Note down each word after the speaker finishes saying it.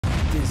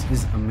This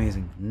is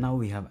amazing. Now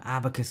we have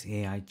Abacus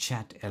AI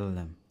Chat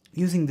LLM.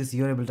 Using this,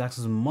 you're able to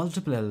access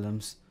multiple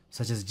LLMs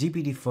such as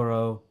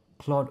GPT-4o,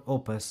 Claude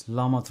Opus,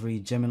 Llama 3,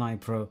 Gemini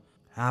Pro,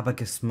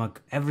 Abacus Smug,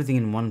 everything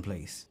in one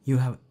place. You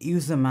have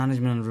user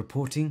management and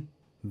reporting,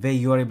 where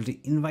you are able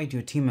to invite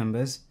your team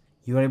members.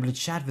 You are able to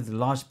chat with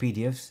large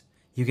PDFs.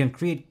 You can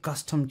create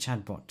custom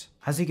chatbot.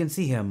 As you can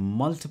see here,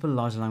 multiple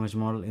large language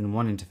model in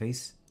one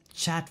interface.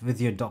 Chat with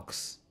your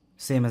docs,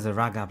 same as a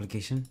RAG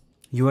application.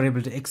 You are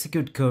able to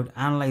execute code,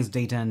 analyze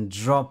data, and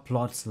draw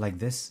plots like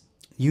this.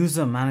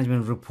 User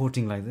management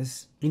reporting like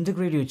this.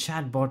 Integrate your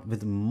chatbot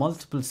with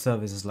multiple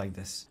services like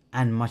this,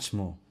 and much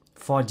more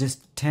for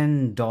just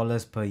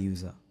 $10 per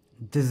user.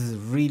 This is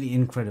really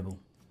incredible.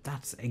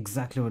 That's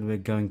exactly what we're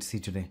going to see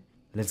today.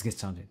 Let's get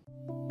started.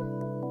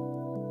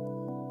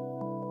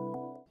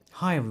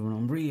 Hi everyone,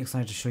 I'm really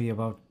excited to show you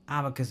about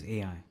Abacus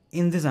AI.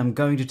 In this, I'm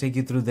going to take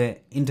you through the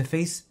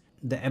interface,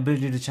 the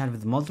ability to chat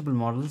with multiple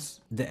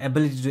models, the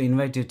ability to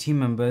invite your team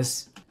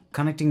members,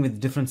 connecting with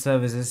different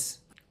services,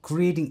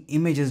 creating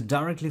images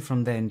directly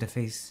from their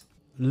interface,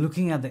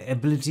 looking at the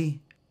ability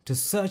to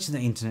search the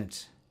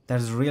internet, that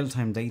is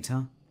real-time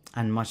data,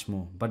 and much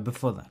more. But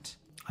before that,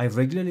 I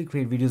regularly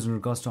create videos in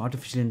regards to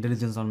artificial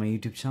intelligence on my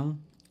YouTube channel,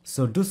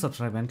 so do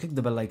subscribe and click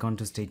the bell icon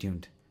to stay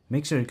tuned.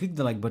 Make sure you click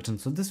the like button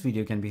so this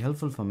video can be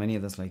helpful for many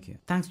others like you.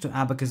 Thanks to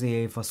Abacus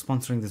AI for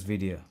sponsoring this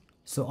video.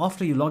 So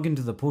after you log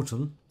into the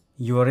portal,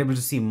 you are able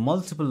to see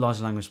multiple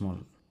large language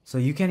models. So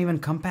you can even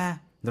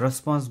compare the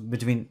response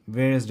between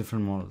various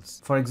different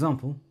models. For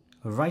example,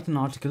 write an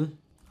article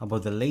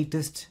about the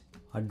latest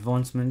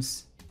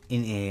advancements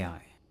in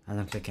AI and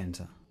then click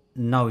enter.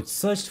 Now it's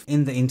searched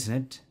in the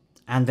internet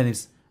and then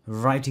it's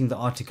writing the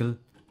article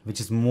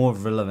which is more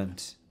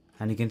relevant.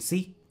 And you can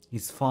see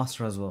it's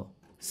faster as well.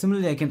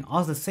 Similarly, I can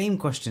ask the same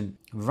question,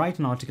 write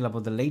an article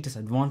about the latest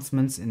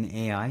advancements in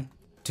AI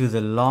to the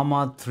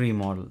Llama 3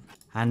 model.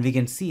 And we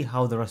can see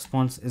how the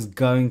response is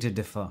going to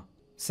differ.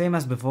 Same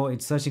as before,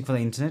 it's searching for the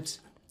internet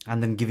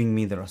and then giving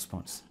me the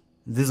response.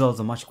 This is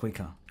also much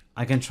quicker.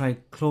 I can try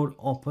Claude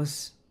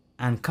Opus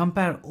and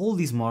compare all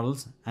these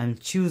models and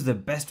choose the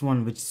best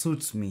one which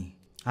suits me.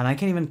 And I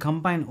can even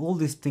combine all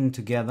these things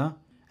together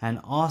and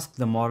ask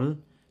the model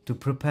to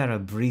prepare a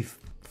brief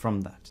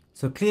from that.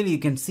 So clearly you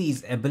can see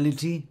its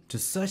ability to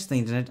search the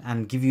internet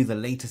and give you the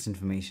latest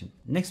information.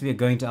 Next, we are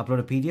going to upload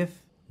a PDF.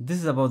 This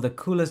is about the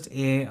coolest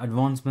AI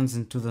advancements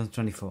in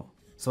 2024.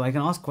 So I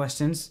can ask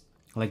questions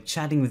like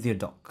chatting with your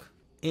doc,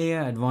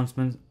 AI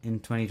advancements in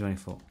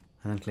 2024,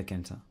 and then click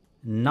enter.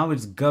 Now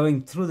it's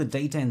going through the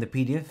data in the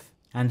PDF,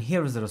 and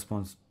here is the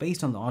response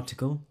based on the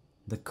article,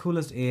 the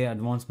coolest AI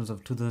advancements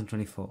of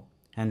 2024.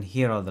 And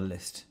here are the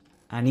list.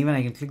 And even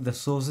I can click the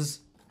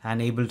sources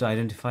and able to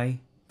identify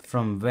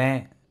from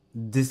where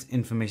this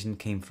information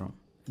came from.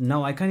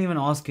 Now I can even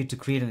ask it to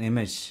create an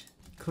image.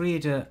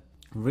 Create a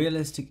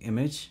realistic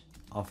image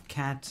of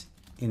cat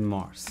in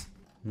Mars.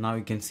 Now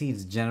you can see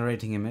it's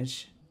generating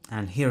image,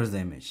 and here is the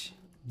image.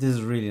 This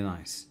is really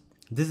nice.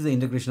 This is the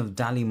integration of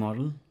DALL-E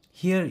model.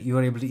 Here you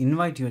are able to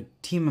invite your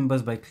team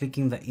members by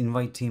clicking the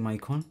invite team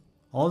icon.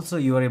 Also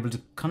you are able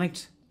to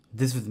connect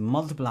this with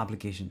multiple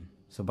applications.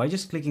 So by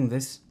just clicking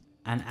this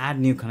and add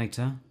new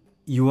connector,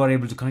 you are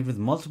able to connect with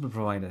multiple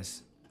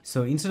providers.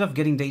 So instead of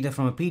getting data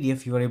from a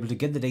PDF, you are able to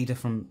get the data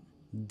from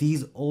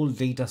these old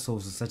data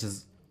sources such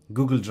as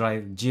Google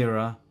Drive,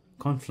 Jira,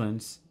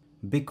 Confluence,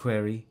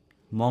 BigQuery,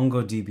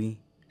 MongoDB,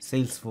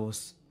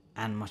 Salesforce,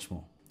 and much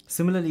more.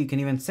 Similarly, you can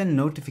even send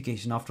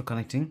notification after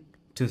connecting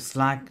to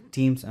Slack,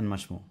 Teams, and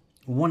much more.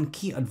 One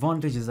key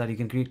advantage is that you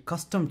can create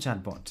custom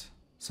chatbot.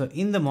 So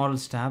in the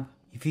models tab,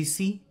 if you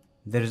see,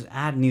 there is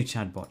add new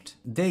chatbot.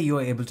 There you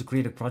are able to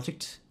create a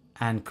project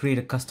and create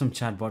a custom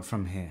chatbot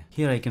from here.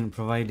 Here I can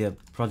provide a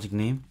project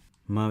name,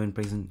 Mervyn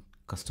Prison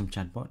Custom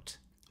Chatbot.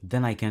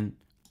 Then I can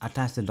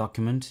attach the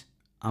document.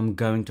 I'm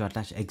going to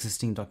attach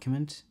existing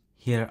document.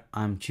 Here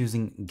I'm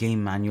choosing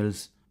game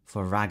manuals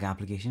for RAG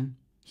application.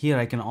 Here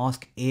I can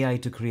ask AI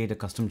to create a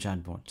custom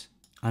chatbot.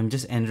 I'm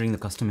just entering the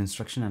custom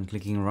instruction and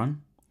clicking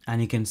run.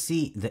 And you can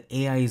see the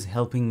AI is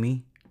helping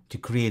me to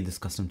create this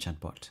custom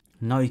chatbot.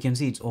 Now you can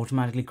see it's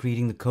automatically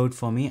creating the code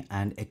for me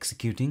and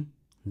executing.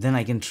 Then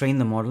I can train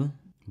the model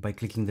by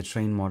clicking the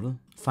train model.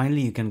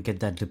 Finally, you can get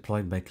that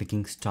deployed by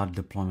clicking start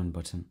deployment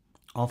button.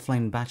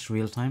 Offline batch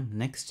real time,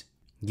 next,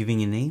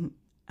 giving a name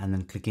and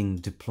then clicking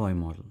deploy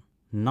model.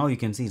 Now you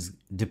can see it's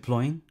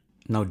deploying.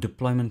 Now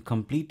deployment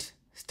complete,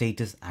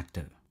 status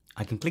active.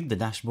 I can click the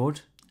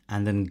dashboard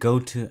and then go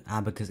to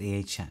Abacus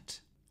AI chat.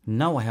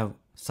 Now I have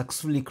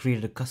successfully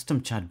created a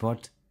custom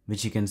chatbot,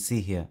 which you can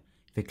see here.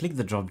 If I click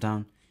the drop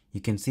down,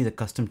 you can see the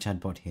custom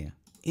chatbot here.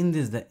 In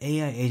this, the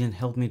AI agent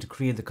helped me to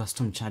create the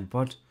custom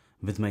chatbot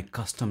with my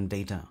custom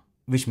data,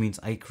 which means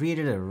I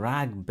created a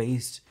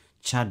RAG-based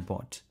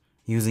chatbot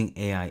using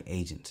AI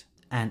agent.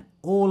 And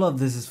all of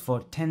this is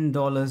for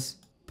 $10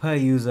 per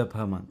user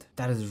per month.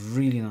 That is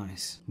really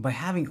nice. By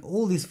having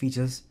all these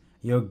features,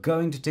 you're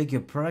going to take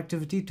your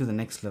productivity to the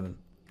next level.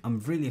 I'm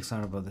really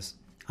excited about this.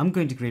 I'm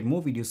going to create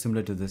more videos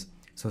similar to this,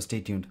 so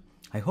stay tuned.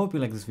 I hope you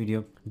like this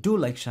video. Do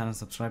like, share and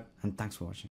subscribe, and thanks for watching.